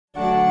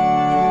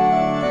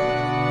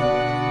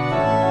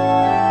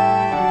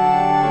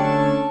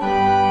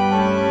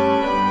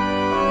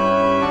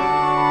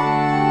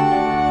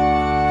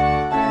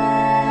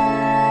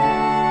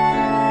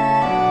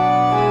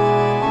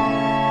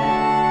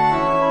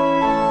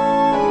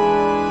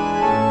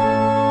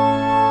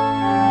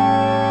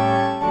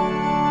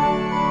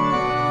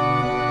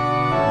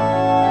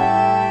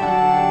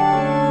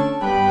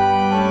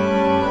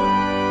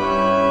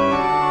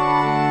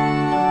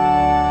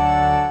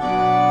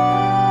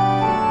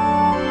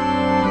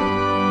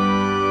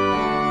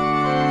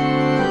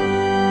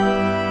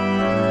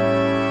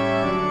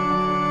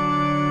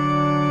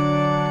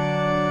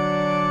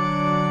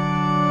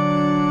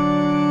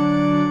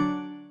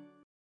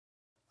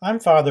I'm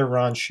Father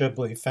Ron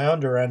Shibley,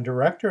 founder and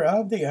director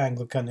of the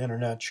Anglican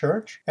Internet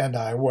Church, and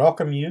I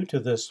welcome you to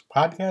this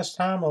podcast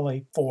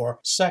homily for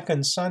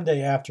Second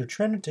Sunday after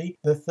Trinity,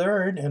 the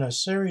third in a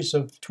series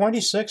of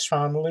 26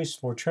 homilies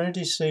for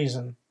Trinity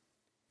season.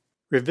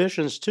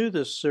 Revisions to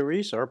this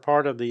series are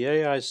part of the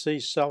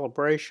AIC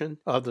celebration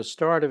of the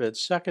start of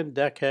its second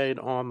decade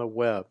on the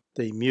web.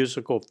 The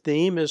musical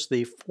theme is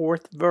the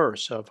fourth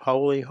verse of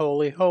Holy,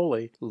 Holy,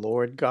 Holy,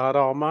 Lord God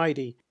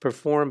Almighty,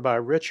 performed by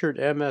Richard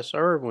M.S.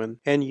 Irwin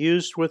and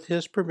used with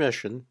his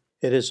permission.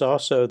 It is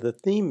also the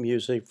theme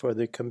music for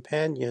the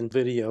companion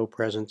video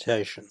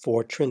presentation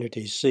for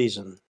Trinity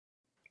season.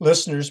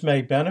 Listeners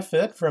may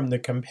benefit from the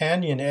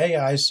companion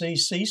AIC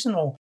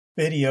seasonal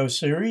video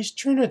series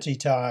Trinity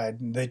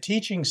Tide, the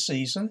teaching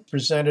season,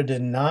 presented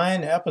in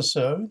 9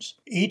 episodes,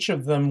 each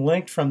of them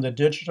linked from the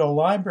digital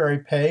library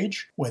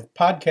page, with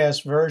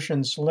podcast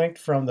versions linked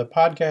from the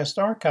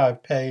podcast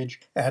archive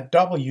page at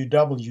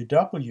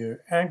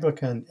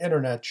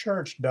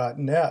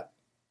www.anglicaninternetchurch.net.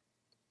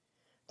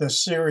 The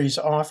series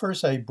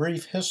offers a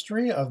brief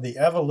history of the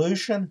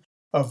evolution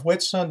of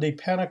Whitsunday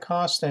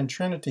Pentecost and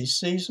Trinity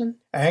season,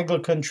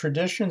 Anglican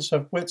traditions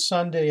of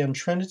Whitsunday and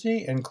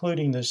Trinity,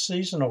 including the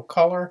seasonal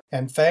color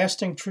and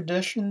fasting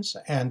traditions,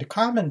 and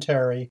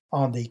commentary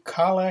on the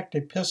collect,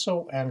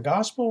 epistle, and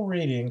gospel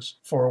readings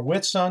for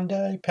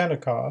Whitsunday,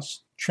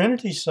 Pentecost,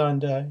 Trinity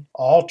Sunday,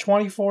 all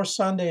 24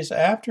 Sundays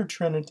after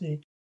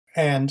Trinity,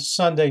 and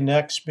Sunday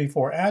next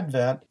before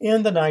Advent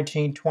in the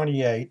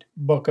 1928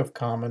 Book of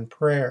Common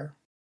Prayer.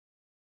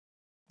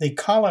 The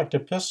collect,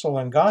 epistle,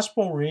 and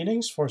gospel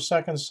readings for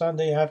Second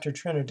Sunday after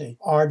Trinity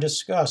are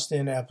discussed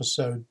in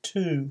Episode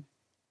 2.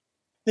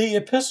 The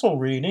epistle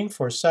reading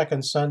for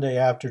Second Sunday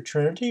after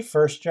Trinity,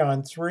 1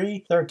 John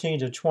 3,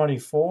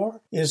 13-24,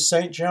 is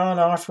St. John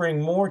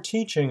offering more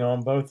teaching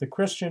on both the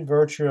Christian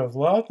virtue of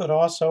love, but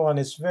also on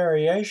its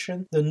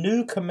variation, the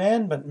new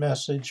commandment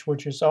message,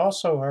 which is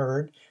also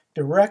heard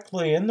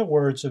directly in the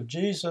words of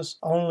Jesus,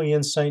 only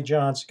in St.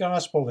 John's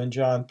Gospel in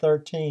John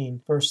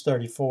 13, verse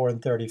 34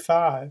 and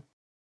 35.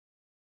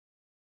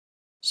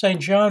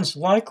 St. John's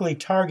likely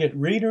target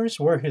readers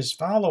were his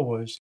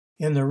followers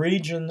in the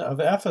region of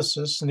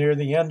Ephesus near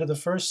the end of the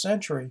first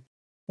century,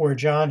 where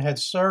John had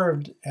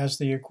served as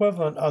the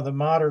equivalent of the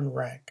modern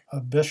rank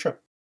of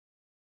bishop.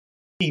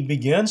 He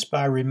begins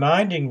by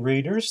reminding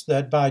readers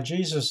that by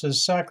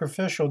Jesus'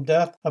 sacrificial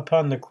death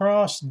upon the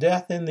cross,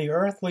 death in the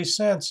earthly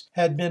sense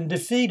had been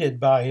defeated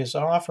by his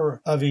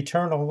offer of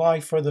eternal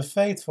life for the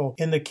faithful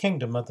in the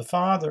kingdom of the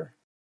Father.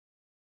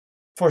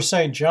 For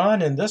St.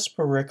 John in this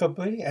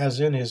pericope, as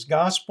in his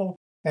Gospel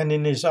and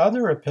in his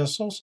other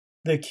epistles,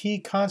 the key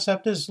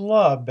concept is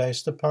love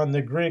based upon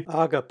the Greek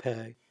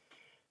agape,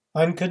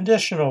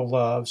 unconditional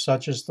love,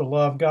 such as the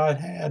love God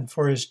had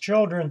for his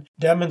children,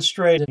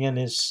 demonstrated in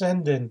his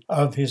sending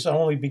of his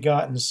only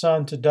begotten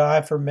Son to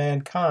die for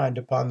mankind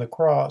upon the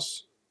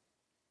cross.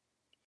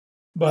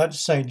 But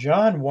St.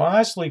 John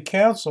wisely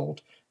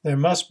counseled there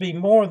must be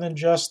more than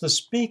just the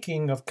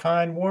speaking of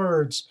kind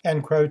words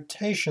and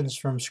quotations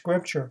from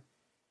Scripture.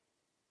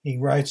 He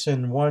writes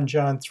in 1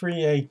 John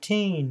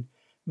 3:18,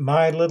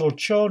 "My little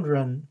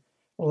children,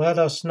 let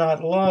us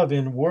not love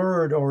in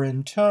word or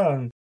in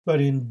tongue, but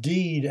in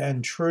deed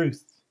and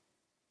truth."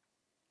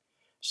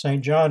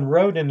 St. John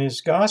wrote in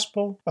his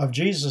Gospel of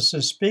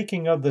Jesus'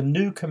 speaking of the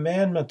new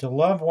commandment to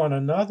love one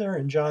another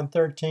in John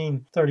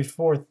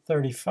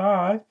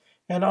 13:34-35,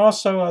 and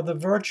also of the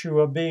virtue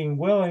of being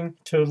willing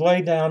to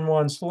lay down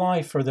one's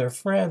life for their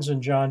friends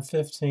in John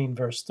 15,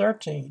 verse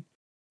 13.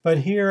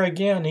 But here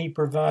again he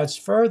provides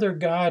further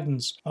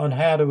guidance on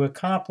how to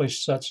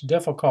accomplish such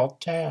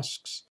difficult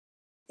tasks.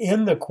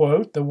 In the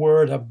quote, the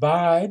word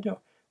abide,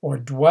 or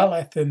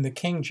dwelleth in the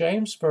King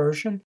James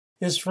Version,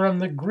 is from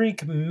the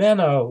Greek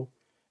meno,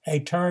 a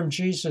term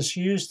Jesus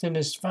used in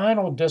his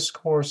final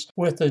discourse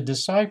with the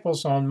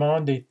disciples on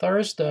Maundy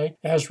Thursday,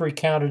 as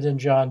recounted in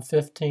John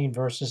 15,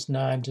 verses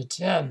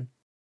 9-10.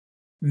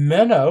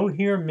 Meno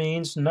here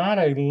means not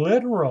a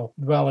literal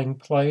dwelling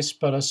place,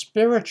 but a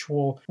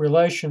spiritual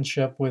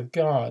relationship with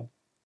God.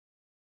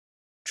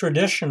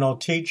 Traditional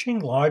teaching,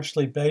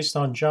 largely based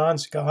on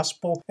John's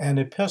Gospel and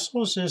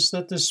epistles, is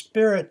that the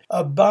Spirit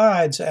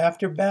abides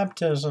after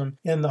baptism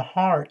in the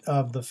heart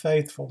of the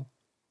faithful.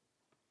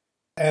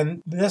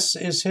 And this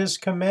is his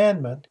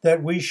commandment,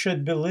 that we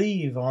should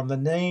believe on the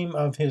name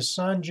of his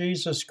Son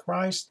Jesus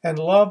Christ and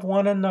love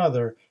one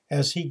another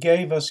as he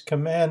gave us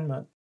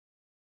commandment.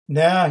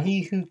 Now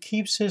he who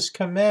keeps his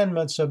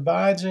commandments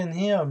abides in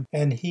him,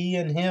 and he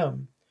in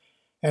him.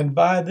 And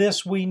by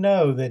this we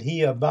know that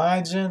he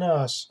abides in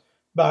us,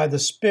 by the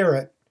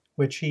Spirit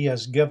which he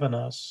has given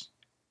us.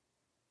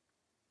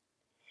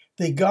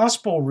 The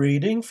Gospel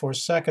reading for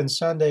Second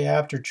Sunday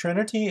after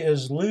Trinity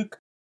is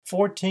Luke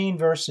 14,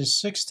 verses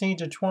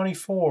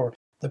 16-24,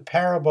 the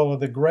parable of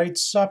the Great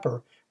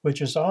Supper,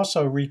 which is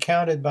also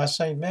recounted by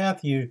St.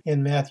 Matthew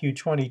in Matthew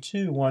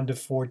 22,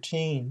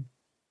 1-14.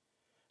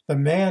 The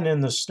man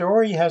in the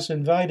story has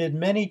invited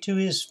many to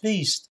his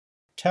feast,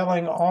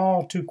 telling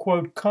all to,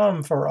 quote,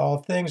 "Come, for all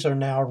things are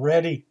now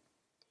ready."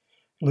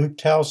 Luke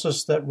tells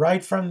us that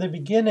right from the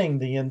beginning,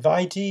 the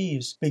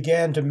invitees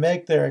began to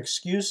make their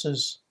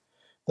excuses.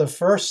 The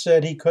first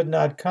said he could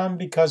not come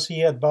because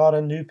he had bought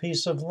a new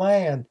piece of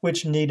land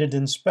which needed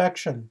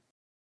inspection.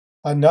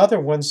 Another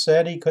one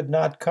said he could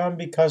not come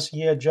because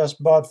he had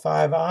just bought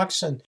 5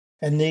 oxen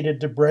and needed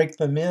to break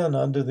them in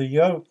under the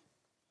yoke.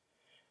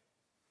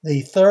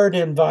 The third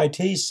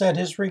invitee sent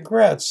his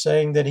regrets,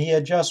 saying that he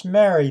had just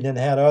married and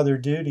had other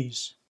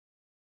duties.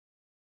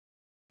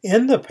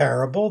 In the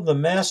parable, the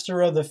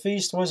master of the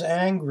feast was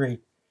angry.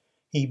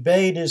 He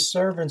bade his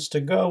servants to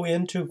go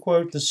into,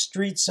 quote, the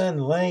streets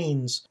and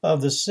lanes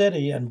of the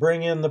city and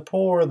bring in the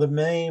poor, the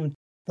maimed,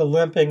 the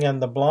limping,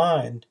 and the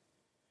blind.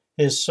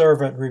 His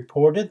servant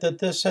reported that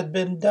this had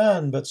been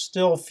done, but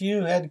still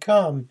few had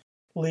come,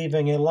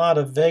 leaving a lot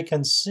of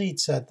vacant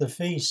seats at the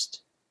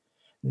feast.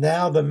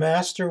 Now the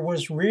master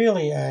was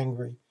really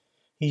angry.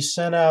 He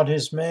sent out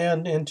his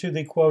man into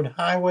the, quote,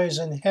 highways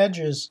and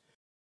hedges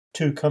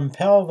to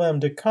compel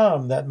them to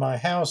come, that my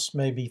house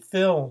may be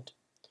filled.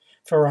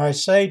 For I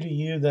say to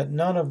you that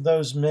none of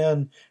those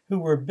men who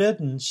were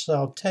bidden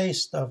shall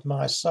taste of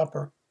my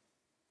supper.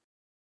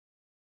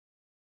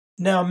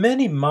 Now,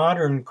 many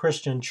modern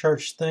Christian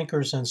church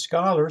thinkers and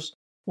scholars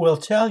will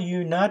tell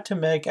you not to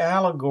make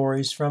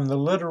allegories from the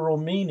literal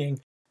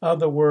meaning of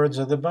the words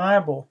of the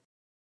Bible.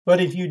 But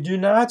if you do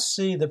not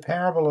see the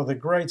parable of the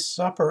Great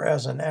Supper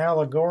as an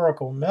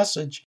allegorical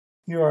message,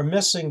 you are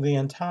missing the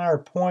entire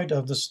point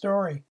of the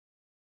story.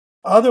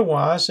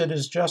 Otherwise, it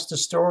is just a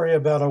story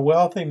about a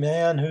wealthy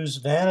man whose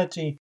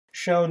vanity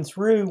shone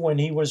through when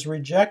he was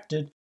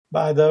rejected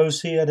by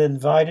those he had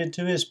invited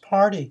to his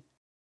party.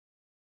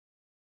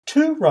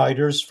 2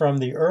 writers from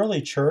the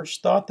early church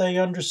thought they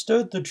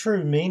understood the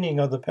true meaning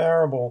of the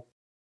parable.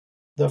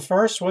 The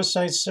first was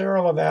St.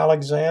 Cyril of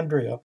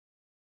Alexandria,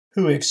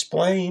 who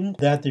explained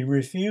that the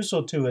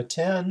refusal to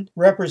attend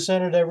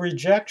represented a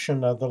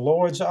rejection of the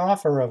Lord's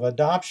offer of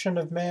adoption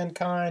of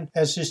mankind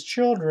as his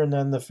children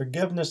and the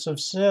forgiveness of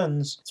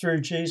sins through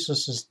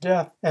Jesus'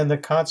 death and the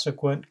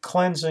consequent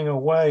cleansing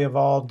away of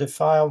all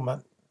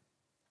defilement.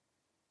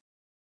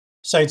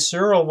 St.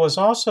 Cyril was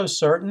also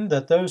certain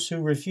that those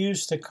who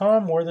refused to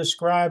come were the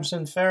scribes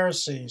and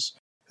Pharisees,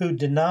 who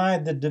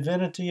denied the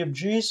divinity of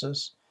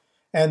Jesus,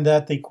 and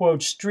that the,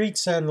 quote,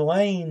 streets and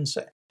lanes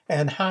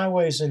and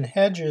highways and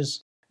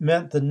hedges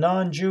meant the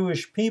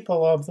non-Jewish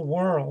people of the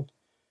world,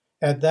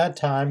 at that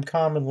time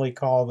commonly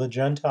called the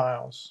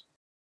Gentiles.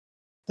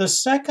 The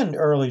second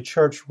early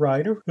church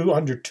writer who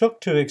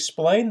undertook to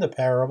explain the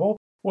parable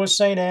was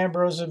St.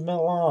 Ambrose of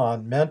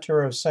Milan,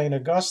 mentor of St.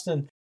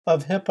 Augustine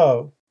of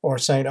Hippo, or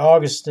St.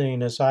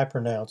 Augustine as I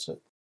pronounce it.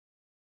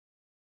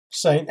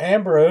 St.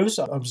 Ambrose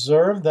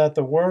observed that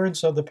the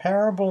words of the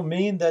parable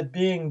mean that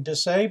being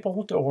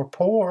disabled or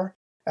poor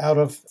out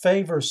of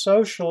favor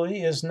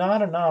socially is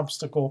not an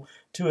obstacle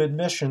to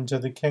admission to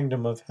the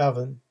kingdom of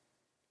heaven.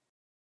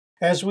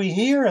 As we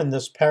hear in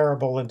this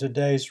parable in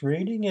today's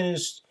reading, it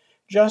is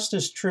just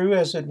as true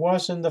as it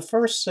was in the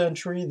first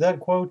century that,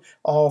 quote,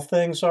 all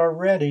things are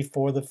ready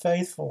for the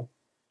faithful.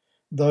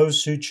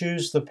 Those who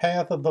choose the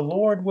path of the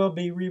Lord will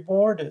be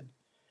rewarded.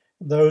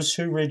 Those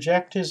who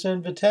reject his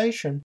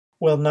invitation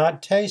will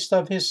not taste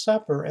of his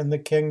supper in the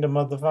kingdom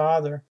of the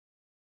Father.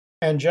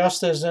 And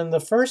just as in the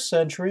first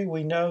century,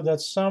 we know that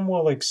some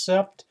will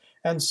accept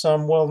and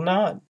some will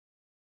not.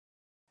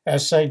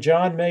 As St.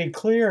 John made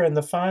clear in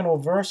the final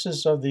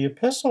verses of the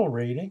epistle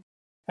reading,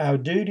 our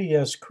duty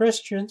as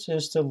Christians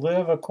is to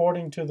live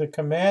according to the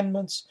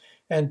commandments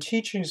and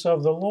teachings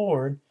of the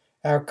Lord,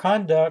 our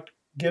conduct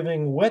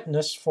giving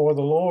witness for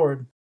the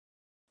Lord.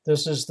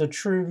 This is the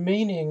true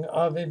meaning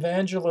of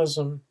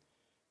evangelism.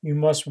 You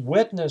must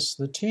witness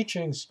the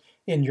teachings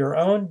in your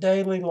own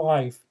daily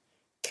life,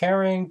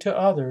 carrying to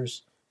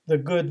others the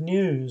good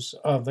news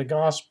of the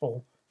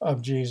gospel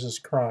of Jesus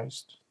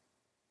Christ.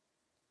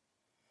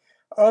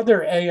 Other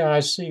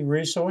AIC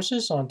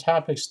resources on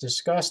topics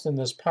discussed in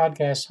this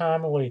podcast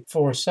homily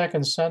for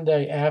Second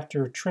Sunday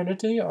after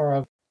Trinity are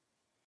of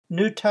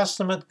New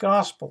Testament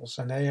Gospels,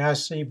 an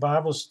AIC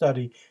Bible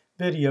study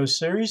video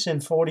series in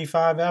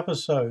 45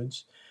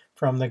 episodes.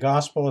 From the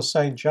Gospel of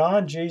St.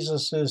 John,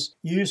 Jesus'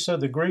 use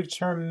of the Greek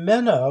term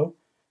meno,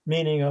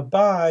 meaning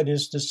abide,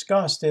 is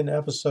discussed in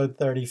episode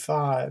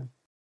 35.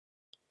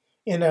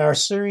 In our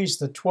series,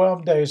 The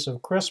 12 Days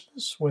of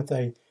Christmas, with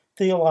a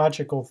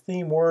theological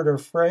theme word or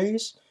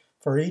phrase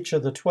for each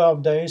of the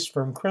 12 days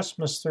from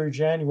Christmas through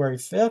January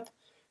 5th,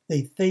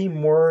 the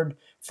theme word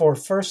for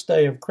first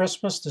day of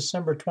Christmas,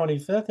 December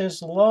 25th,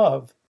 is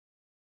love.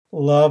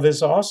 Love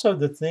is also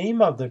the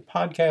theme of the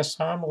podcast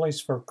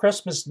homilies for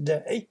Christmas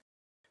Day,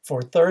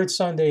 for third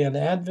Sunday in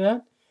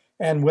Advent,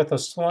 and with a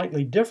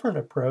slightly different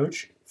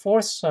approach,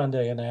 fourth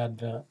Sunday in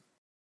Advent.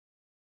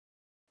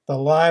 The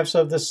Lives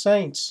of the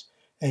Saints,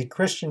 a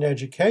Christian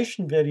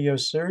education video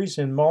series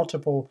in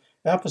multiple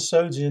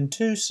episodes in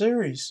 2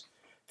 series.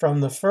 From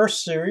the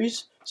first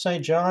series,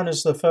 St. John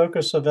is the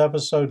focus of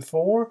episode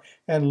 4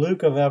 and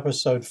Luke of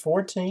episode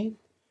 14.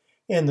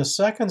 In the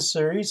second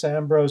series,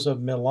 Ambrose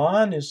of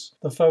Milan is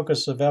the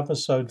focus of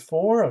episode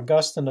 4,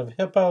 Augustine of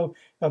Hippo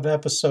of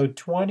episode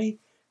 20,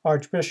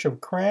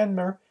 Archbishop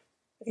Cranmer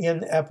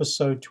in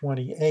episode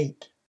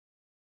 28.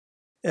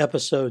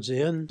 Episodes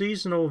in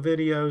seasonal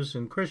videos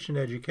and Christian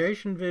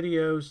education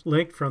videos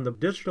linked from the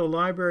digital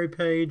library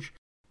page,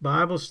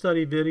 Bible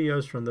study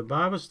videos from the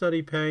Bible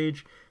study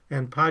page,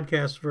 and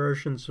podcast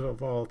versions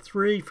of all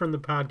three from the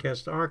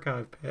podcast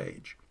archive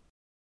page.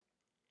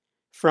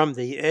 From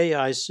the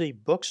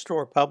AIC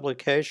bookstore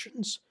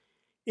publications,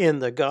 in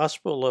the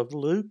Gospel of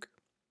Luke,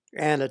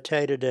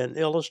 annotated and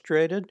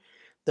illustrated,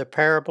 the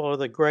parable of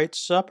the Great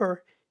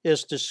Supper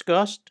is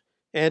discussed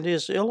and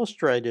is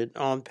illustrated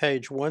on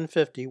page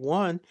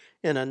 151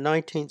 in a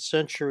 19th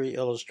century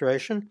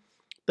illustration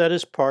that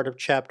is part of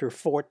chapter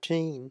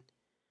 14.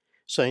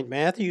 St.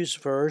 Matthew's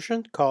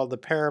version, called the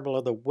Parable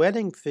of the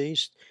Wedding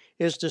Feast,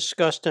 is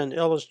discussed and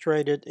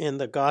illustrated in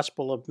the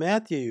Gospel of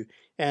Matthew,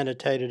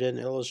 annotated and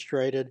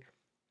illustrated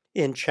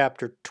in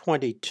chapter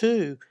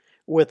 22,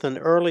 with an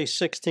early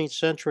 16th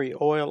century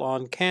oil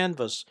on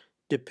canvas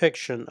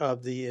depiction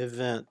of the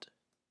event.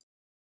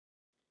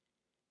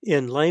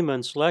 In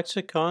Layman's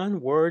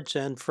Lexicon, words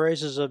and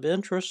phrases of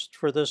interest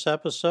for this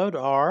episode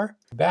are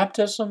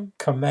baptism,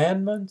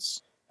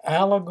 commandments,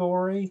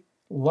 allegory,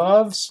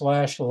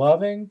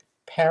 love/loving,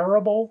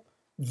 parable,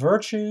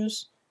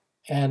 virtues,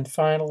 and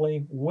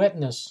finally,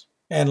 witness.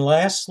 And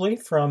lastly,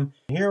 from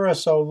Hear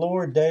Us, O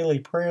Lord, Daily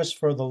Prayers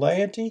for the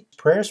Laity,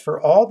 prayers for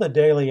all the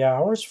daily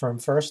hours from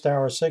first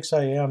hour 6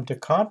 a.m. to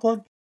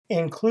Compline,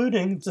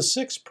 including the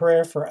sixth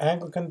prayer for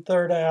Anglican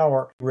third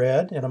hour,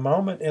 read in a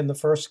moment in the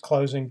first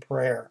closing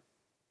prayer.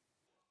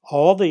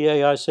 All the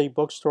AIC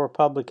bookstore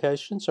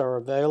publications are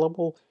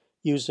available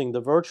using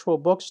the virtual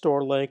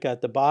bookstore link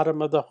at the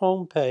bottom of the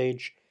home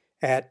page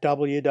at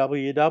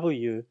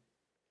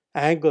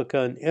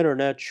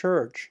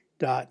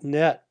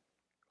www.anglicaninternetchurch.net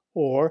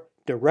or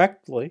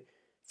directly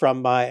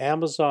from my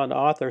Amazon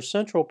Author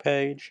Central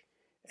page,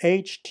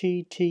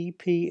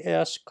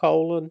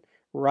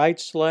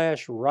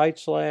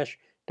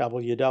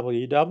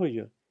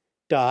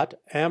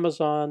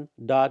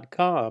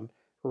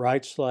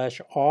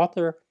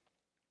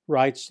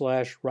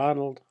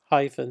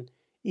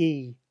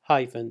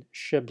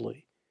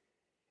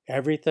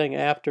 Everything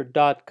after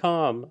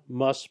 .com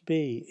must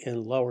be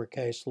in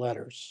lowercase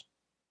letters.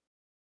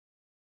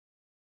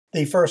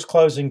 The first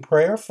closing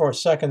prayer for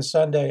second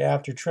Sunday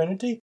after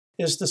Trinity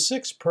is the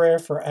sixth prayer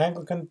for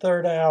Anglican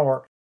third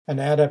hour, an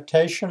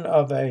adaptation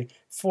of a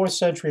 4th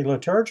century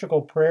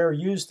liturgical prayer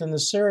used in the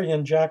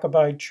Syrian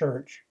Jacobite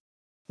Church.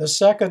 The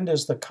second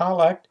is the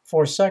collect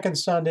for second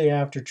Sunday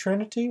after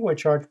Trinity,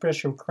 which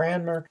Archbishop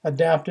Cranmer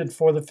adapted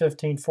for the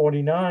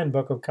 1549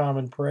 Book of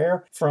Common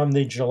Prayer from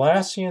the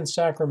Gelasian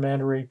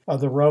Sacramentary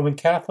of the Roman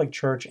Catholic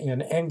Church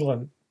in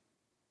England.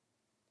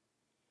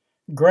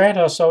 Grant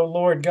us, O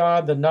Lord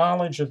God, the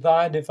knowledge of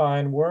thy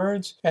divine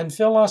words, and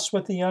fill us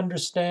with the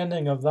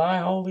understanding of thy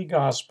holy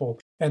gospel,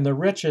 and the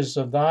riches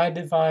of thy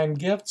divine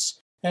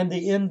gifts, and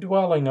the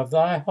indwelling of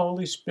thy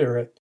Holy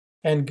Spirit,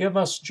 and give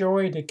us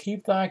joy to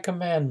keep thy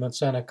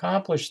commandments and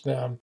accomplish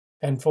them,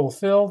 and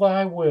fulfill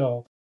thy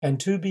will, and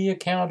to be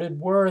accounted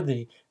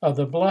worthy of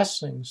the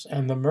blessings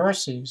and the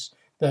mercies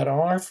that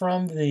are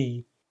from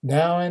thee,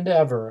 now and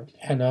ever,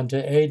 and unto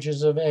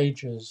ages of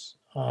ages.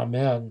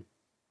 Amen.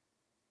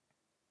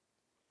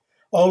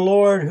 O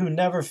Lord, who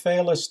never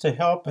failest to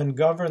help and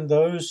govern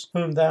those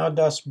whom thou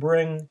dost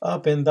bring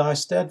up in thy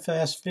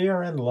steadfast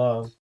fear and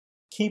love,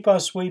 keep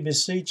us, we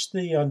beseech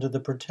thee, under the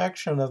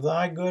protection of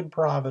thy good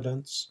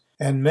providence,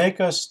 and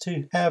make us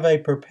to have a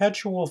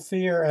perpetual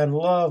fear and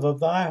love of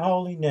thy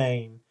holy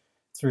name,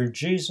 through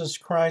Jesus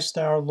Christ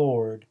our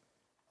Lord.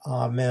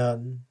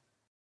 Amen.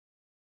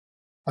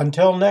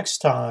 Until next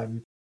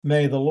time,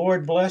 may the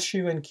Lord bless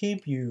you and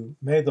keep you.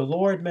 May the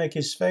Lord make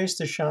his face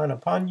to shine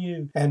upon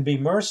you and be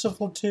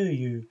merciful to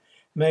you.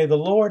 May the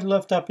Lord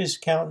lift up his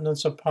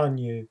countenance upon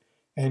you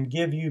and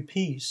give you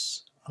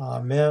peace.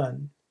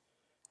 Amen.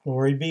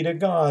 Glory be to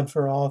God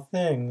for all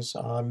things.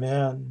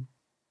 Amen.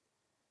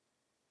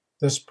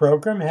 This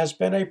program has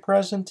been a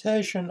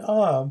presentation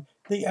of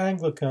the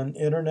Anglican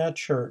Internet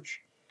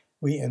Church.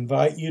 We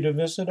invite you to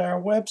visit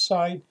our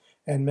website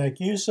and make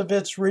use of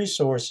its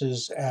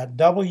resources at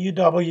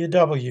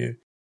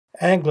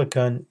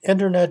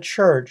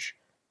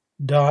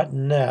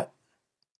www.anglicaninternetchurch.net.